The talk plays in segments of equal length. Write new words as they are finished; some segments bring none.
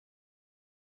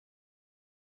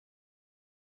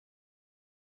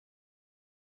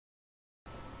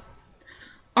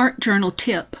Art journal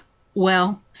tip.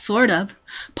 Well, sort of.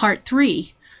 Part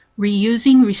 3.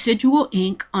 Reusing residual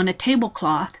ink on a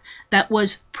tablecloth that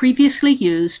was previously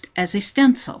used as a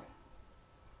stencil.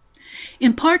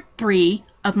 In Part 3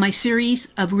 of my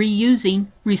series of reusing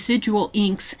residual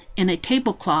inks in a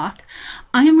tablecloth,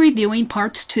 I am reviewing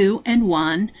Parts 2 and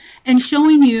 1 and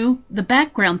showing you the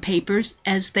background papers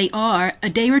as they are a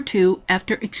day or two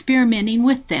after experimenting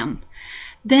with them.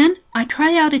 Then I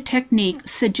try out a technique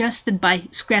suggested by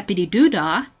Scrappity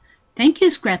Doodah. Thank you,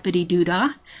 Scrappity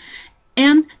Doodah.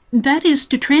 And that is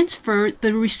to transfer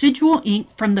the residual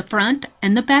ink from the front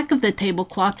and the back of the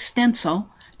tablecloth stencil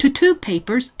to two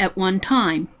papers at one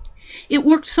time. It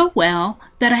works so well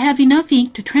that I have enough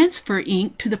ink to transfer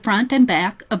ink to the front and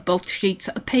back of both sheets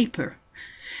of paper.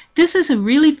 This is a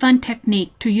really fun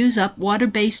technique to use up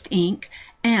water-based ink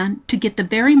and to get the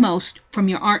very most from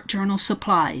your art journal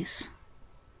supplies.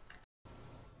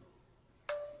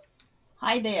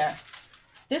 Hi there.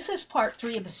 This is part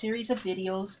 3 of a series of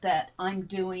videos that I'm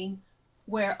doing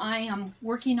where I am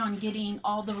working on getting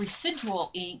all the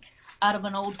residual ink out of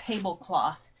an old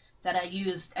tablecloth that I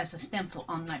used as a stencil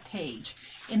on my page.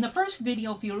 In the first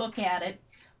video, if you look at it,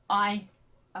 I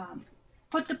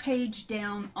put the page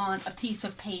down on a piece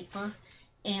of paper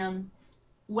and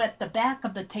wet the back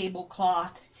of the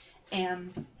tablecloth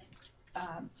and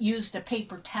used a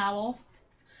paper towel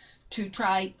to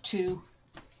try to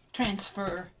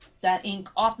transfer that ink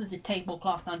off of the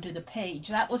tablecloth onto the page.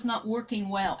 That was not working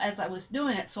well as I was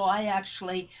doing it, so I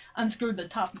actually unscrewed the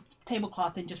top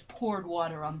tablecloth and just poured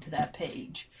water onto that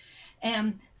page.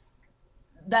 And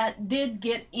that did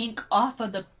get ink off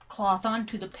of the cloth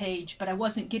onto the page, but I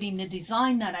wasn't getting the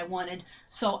design that I wanted,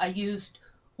 so I used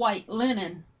white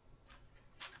linen,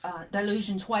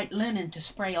 Dylusion's white linen, to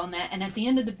spray on that. And at the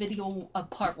end of the video of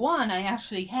part 1, I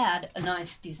actually had a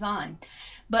nice design.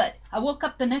 But I woke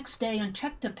up the next day and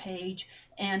checked the page,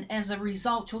 and as a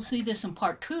result, you'll see this in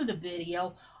part 2 of the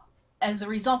video, as a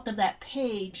result of that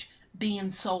page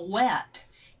being so wet,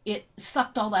 it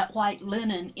sucked all that white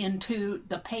linen into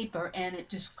the paper and it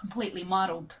just completely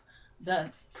mottled the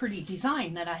pretty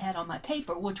design that I had on my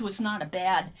paper, which was not a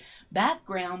bad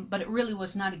background, but it really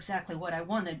was not exactly what I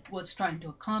was trying to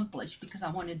accomplish, because I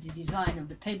wanted the design of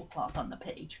the tablecloth on the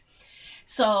page.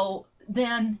 So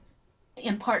then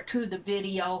in part 2 of the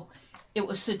video, it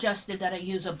was suggested that I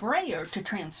use a brayer to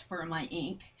transfer my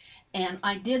ink, and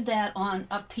I did that on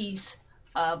a piece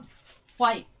of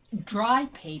white dry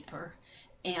paper,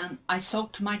 and I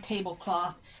soaked my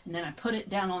tablecloth and then I put it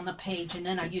down on the page, and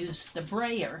then I used the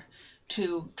brayer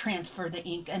to transfer the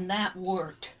ink, and that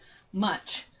worked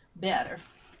much better.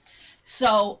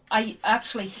 So I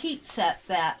actually heat set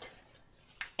that,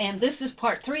 and this is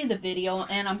part 3 of the video,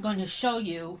 and I'm going to show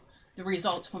you the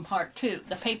results from part 2.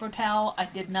 The paper towel I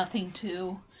did nothing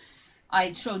to.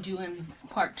 I showed you in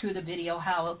part 2 of the video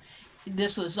how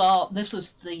this was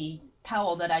the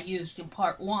towel that I used in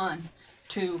part 1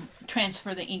 to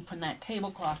transfer the ink from that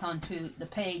tablecloth onto the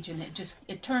page, and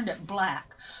it turned it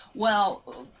black.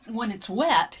 Well, when it's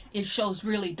wet, it shows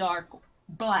really dark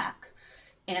black,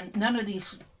 and none of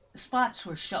these spots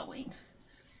were showing.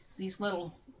 These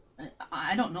little,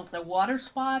 I don't know if they're water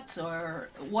spots or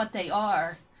what they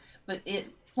are, but it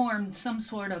formed some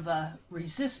sort of a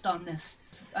resist on this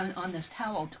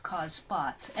towel to cause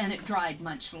spots, and it dried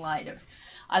much lighter.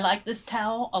 I like this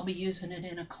towel. I'll be using it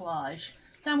in a collage.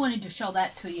 I wanted to show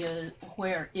that to you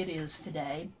where it is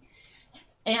today.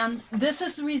 And this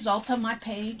is the result of my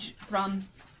page from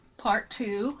part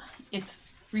 2. It's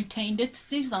retained its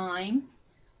design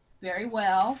very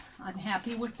well. I'm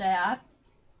happy with that.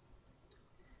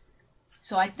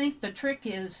 So I think the trick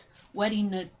is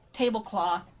wetting the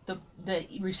tablecloth, the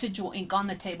residual ink on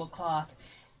the tablecloth,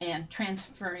 and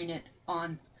transferring it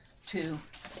on to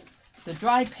the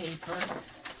dry paper,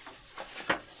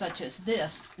 such as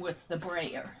this, with the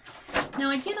brayer.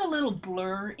 Now I get a little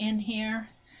blur in here,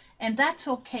 and that's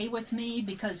okay with me,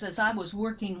 because as I was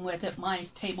working with it, my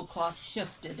tablecloth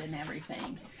shifted and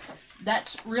everything.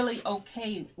 That's really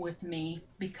okay with me,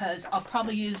 because I'll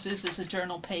probably use this as a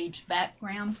journal page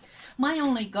background. My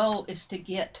only goal is to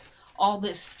get all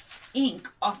this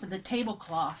ink off of the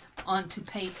tablecloth onto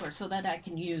paper so that I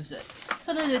can use it,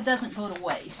 so that it doesn't go to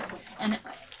waste. And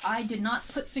I did not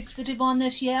put fixative on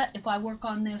this yet. If I work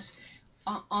on this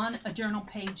on a journal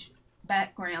page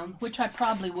background, which I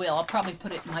probably will, I'll probably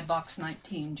put it in my box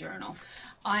 19 journal,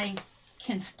 I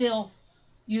can still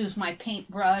use my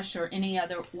paintbrush or any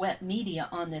other wet media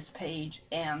on this page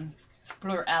and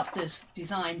blur out this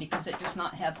design, because it does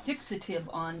not have fixative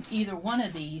on either one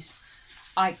of these.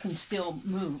 I can still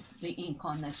move the ink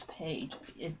on this page.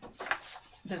 It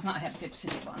does not have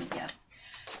fixative on it yet.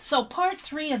 So part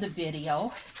 3 of the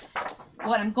video,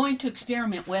 what I'm going to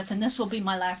experiment with, and this will be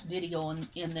my last video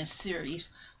in this series,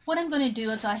 what I'm going to do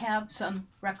is I have some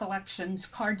Recollections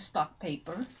cardstock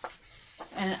paper,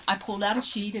 and I pulled out a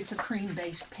sheet. It's a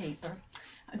cream-based paper.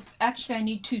 Actually, I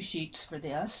need 2 sheets for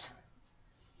this.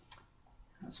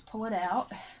 Let's pull it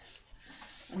out.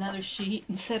 Another sheet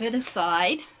and set it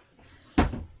aside.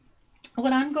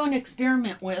 What I'm going to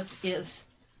experiment with is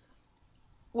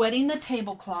wetting the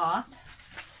tablecloth,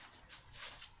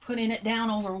 putting it down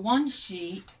over one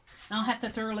sheet. And I'll have to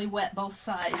thoroughly wet both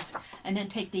sides, and then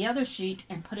take the other sheet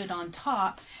and put it on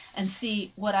top and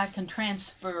see what I can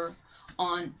transfer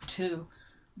on to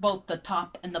both the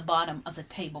top and the bottom of the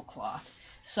tablecloth.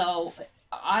 So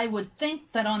I would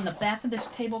think that on the back of this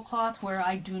tablecloth, where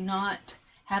I do not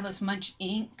have as much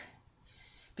ink,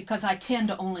 because I tend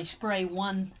to only spray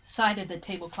one side of the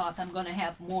tablecloth, I'm going to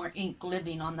have more ink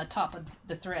living on the top of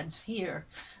the threads here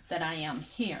than I am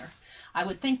here. I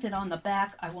would think that on the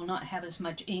back I will not have as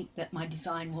much ink, that my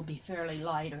design will be fairly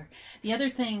lighter. The other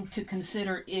thing to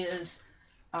consider is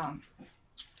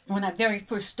when I very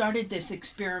first started this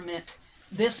experiment,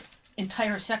 this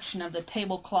entire section of the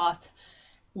tablecloth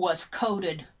was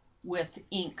coated with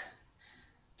ink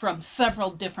from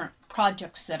several different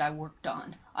projects that I worked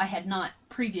on. I had not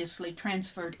previously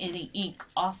transferred any ink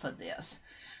off of this.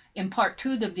 In part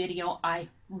 2 of the video, I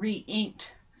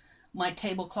re-inked my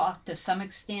tablecloth to some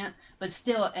extent, but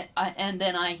still, and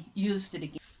then I used it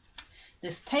again.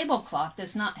 This tablecloth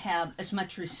does not have as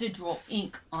much residual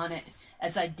ink on it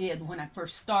as I did when I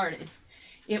first started.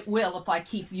 It will if I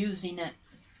keep using it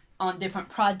on different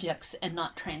projects and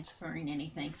not transferring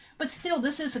anything. But still,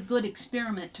 this is a good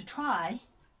experiment to try.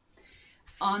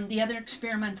 On the other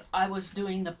experiments, I was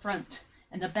doing the front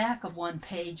and the back of one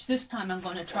page. This time I'm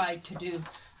going to try to do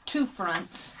 2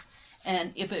 fronts,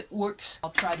 and if it works, I'll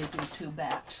try to do 2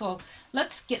 backs. So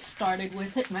let's get started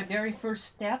with it. My very first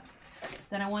step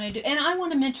that I want to do, and I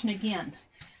want to mention again,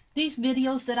 these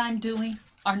videos that I'm doing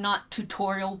are not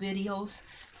tutorial videos.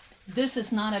 This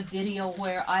is not a video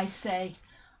where I say,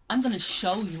 I'm going to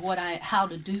show you how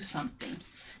to do something.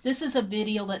 This is a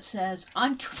video that says,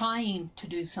 I'm trying to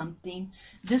do something.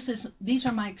 These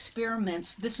are my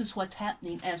experiments. This is what's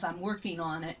happening as I'm working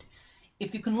on it.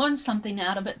 If you can learn something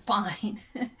out of it, fine.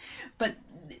 But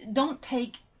don't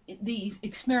take these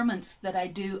experiments that I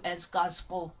do as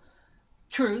gospel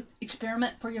truth.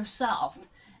 Experiment for yourself.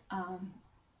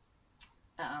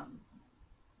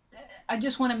 I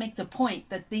just want to make the point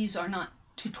that these are not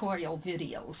tutorial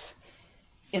videos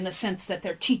in the sense that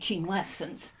they're teaching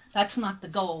lessons. That's not the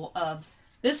goal of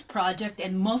this project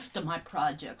and most of my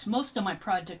projects. Most of my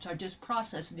projects are just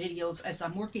process videos as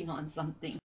I'm working on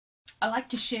something. I like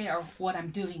to share what I'm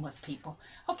doing with people.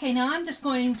 Okay, now I'm just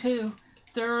going to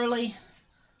thoroughly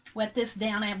wet this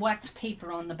down. I have wax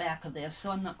paper on the back of this,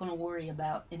 so I'm not going to worry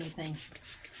about anything.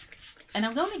 And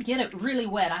I'm going to get it really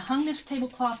wet. I hung this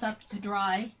tablecloth up to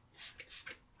dry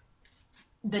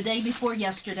the day before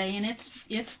yesterday, and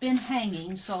it's been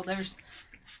hanging, so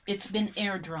it's been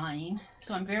air drying,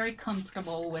 so I'm very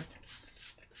comfortable with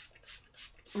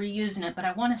reusing it. But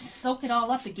I want to soak it all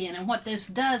up again, and what this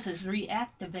does is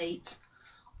reactivates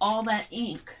all that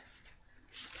ink.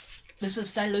 This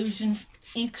is Dilution's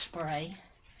ink spray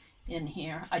in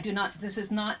here. This is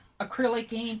not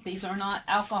acrylic ink. These are not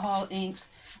alcohol inks.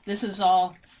 This is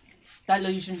all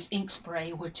Dilution's ink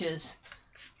spray, which is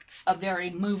a very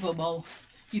movable.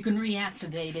 You can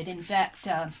reactivate it. In fact,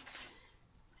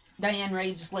 Diane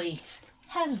Raidsley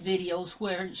has videos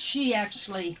where she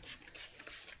actually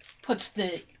puts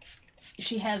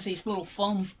she has these little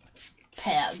foam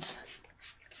pads,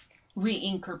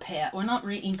 re-inker pad, well, not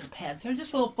re-inker pads, they're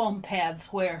just little foam pads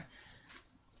where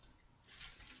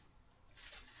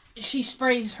she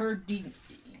sprays her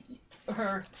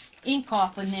ink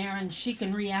off in there, and she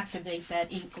can reactivate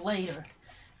that ink later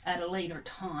at a later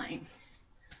time.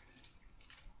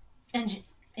 And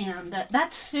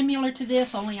that's similar to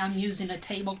this, only I'm using a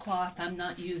tablecloth. I'm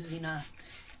not using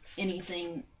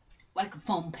anything like a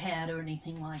foam pad or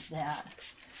anything like that.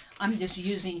 I'm just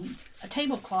using a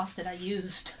tablecloth that I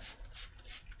used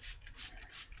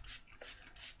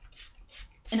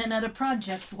in another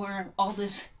project where all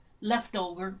this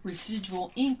leftover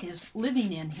residual ink is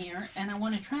living in here, and I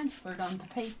want to transfer it onto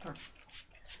paper.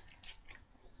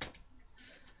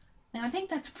 Now I think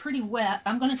that's pretty wet.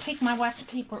 I'm going to take my wax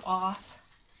paper off,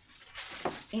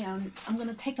 and I'm going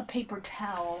to take a paper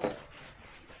towel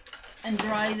and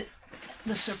dry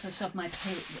the surface of my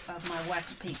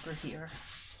wax paper here,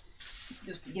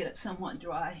 just to get it somewhat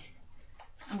dry.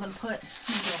 I'm going to maybe I'll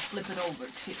flip it over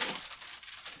too.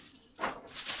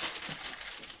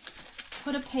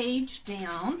 Put a page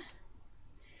down,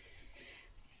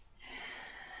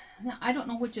 Now, I don't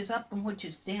know which is up and which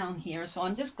is down here, so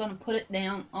I'm just going to put it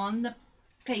down on the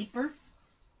paper.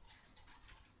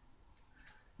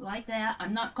 Like that.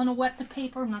 I'm not going to wet the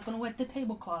paper. I'm not going to wet the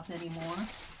tablecloth anymore.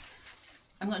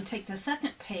 I'm going to take the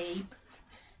second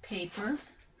paper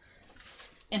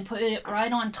and put it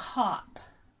right on top.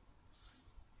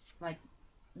 Like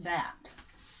that.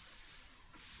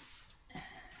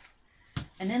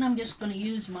 And then I'm just going to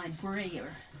use my brayer.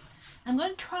 I'm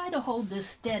going to try to hold this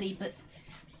steady, but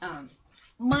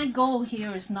my goal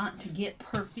here is not to get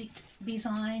perfect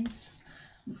designs.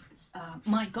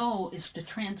 My goal is to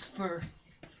transfer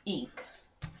ink.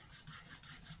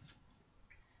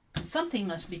 And something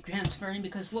must be transferring,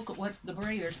 because look at what the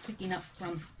brayer is picking up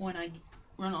from when I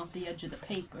run off the edge of the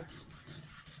paper.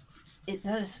 It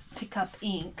does pick up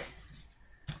ink.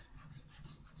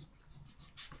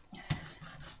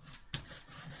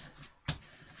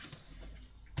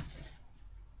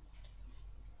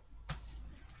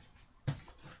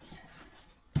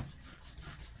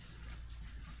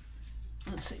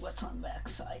 Let's see what's on the back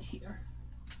side here.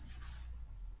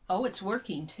 Oh, it's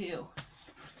working too.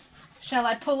 Shall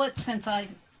I pull it since I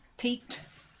peeked?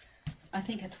 I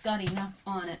think it's got enough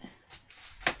on it.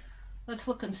 Let's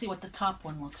look and see what the top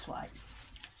one looks like.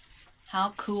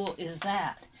 How cool is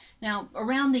that? Now,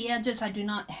 around the edges I do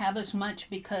not have as much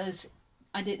because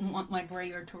I didn't want my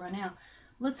brayer to run out.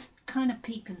 Let's kind of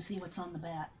peek and see what's on the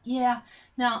back. Yeah,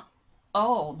 now,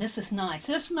 oh, this is nice.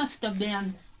 This must have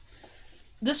been...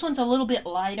 This one's a little bit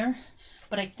lighter,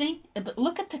 but I think, but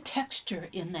look at the texture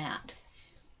in that.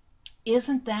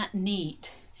 Isn't that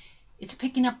neat? It's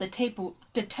picking up the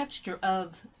texture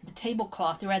of the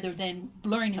tablecloth rather than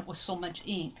blurring it with so much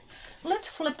ink. Let's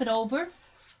flip it over.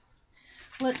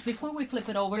 Before we flip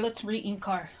it over, let's re-ink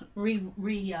our,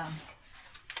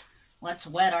 let's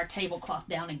wet our tablecloth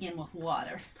down again with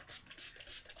water.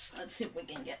 Let's see if we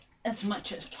can get as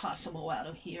much as possible out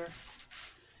of here.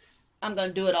 I'm going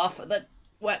to do it off of the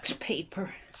wax paper.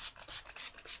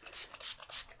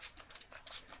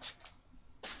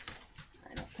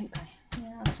 I don't think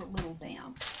yeah, it's a little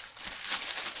damp.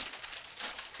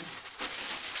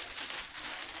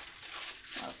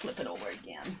 I'll flip it over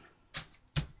again.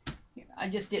 Here, I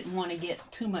just didn't want to get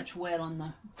too much wet on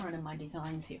the front of my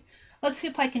designs here. Let's see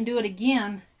if I can do it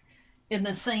again in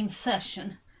the same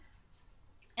session.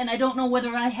 And I don't know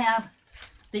whether I have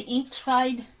the ink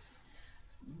side,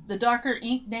 the darker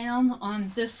ink down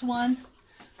on this one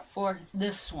or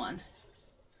this one.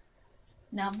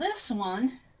 Now this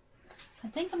one, I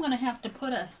think I'm going to have to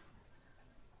put a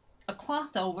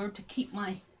cloth over to keep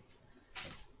my,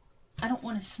 I don't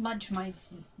want to smudge my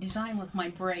design with my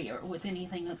brayer, with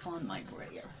anything that's on my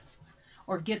brayer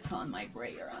or gets on my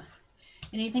brayer.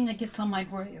 Anything that gets on my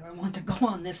brayer I want to go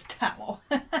on this towel,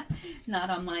 not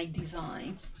on my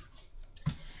design.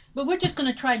 But we're just going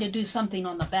to try to do something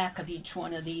on the back of each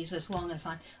one of these as long as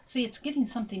I... See, it's getting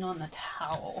something on the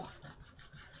towel.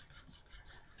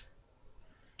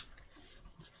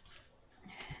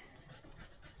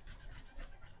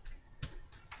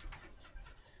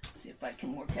 See if I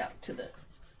can work out to the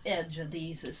edge of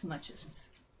these as much as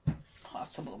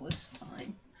possible this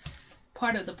time.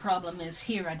 Part of the problem is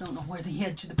here, I don't know where the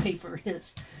edge of the paper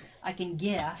is. I can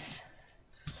guess.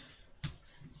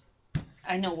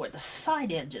 I know where the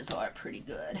side edges are pretty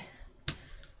good.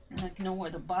 And I know where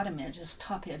the bottom edges,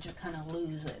 top edge, I kind of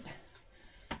lose it.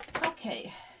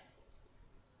 Okay.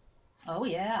 Oh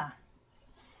yeah.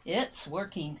 It's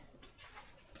working.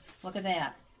 Look at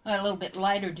that. I got a little bit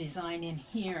lighter design in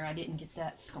here. I didn't get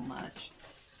that so much.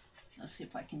 Let's see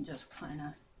if I can just kind of...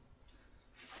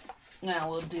 Now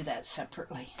we'll do that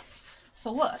separately.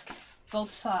 So look, both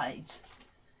sides.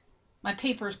 My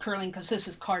paper is curling because this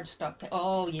is cardstock.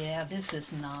 Oh yeah, this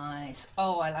is nice.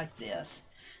 Oh, I like this.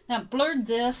 Now I blurred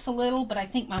this a little, but I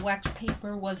think my wax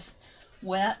paper was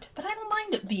wet. But I don't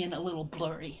mind it being a little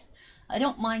blurry. I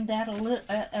don't mind that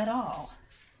at all.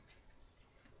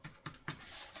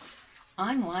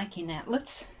 I'm liking that.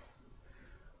 Let's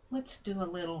do a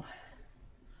little,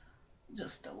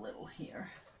 just a little here.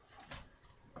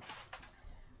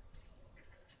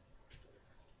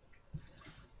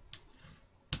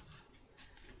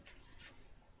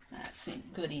 That seemed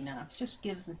good enough. Just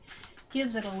gives it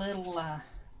a little, I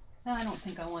don't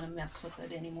think I want to mess with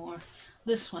it anymore.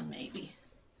 This one maybe.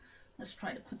 Let's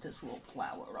try to put this little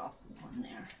flower off on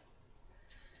there.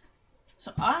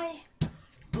 So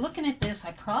looking at this,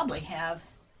 I probably have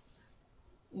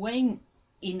way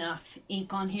enough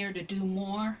ink on here to do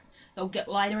more. It'll get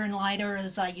lighter and lighter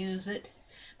as I use it.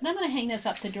 But I'm going to hang this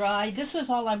up to dry. This was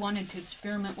all I wanted to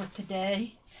experiment with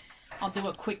today. I'll do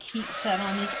a quick heat set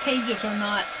on these. Pages are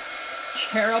not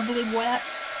terribly wet.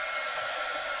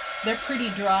 They're pretty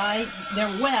dry.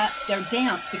 They're wet. They're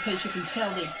damp because you can tell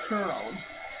they've curled.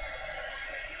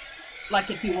 Like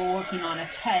if you were working on a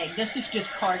tag. This is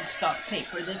just cardstock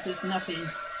paper. This is nothing.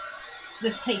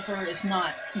 This paper is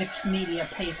not mixed media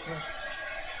paper.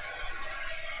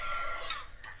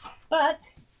 But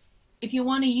if you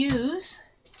want to use,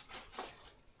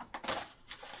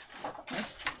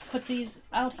 let's put these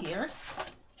out here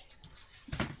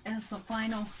as the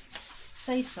final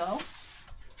say-so.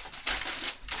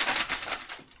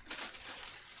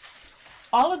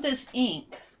 All of this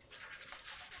ink,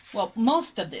 well,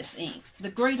 most of this ink, the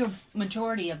greater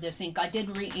majority of this ink, I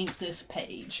did re-ink this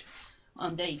page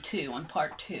on day 2, on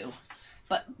part 2.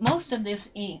 But most of this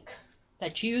ink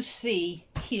that you see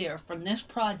here from this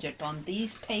project on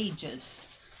these pages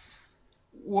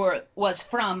was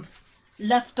from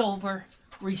leftover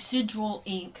residual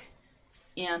ink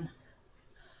in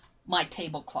my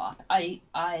tablecloth.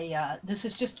 This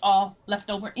is just all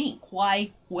leftover ink.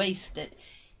 Why waste it?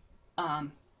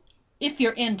 If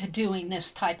you're into doing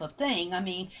this type of thing, I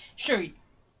mean, sure,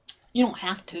 you don't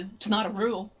have to. It's not a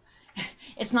rule.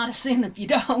 It's not a sin if you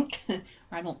don't. Or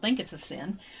I don't think it's a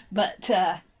sin. But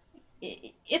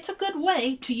it's a good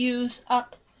way to use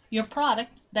up your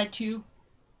product that you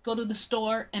go to the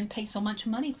store and pay so much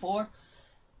money for.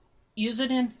 Use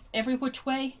it in every which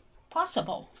way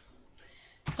possible.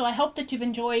 So I hope that you've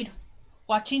enjoyed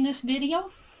watching this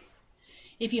video.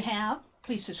 If you have,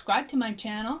 please subscribe to my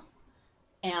channel,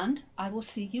 and I will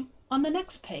see you on the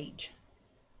next page.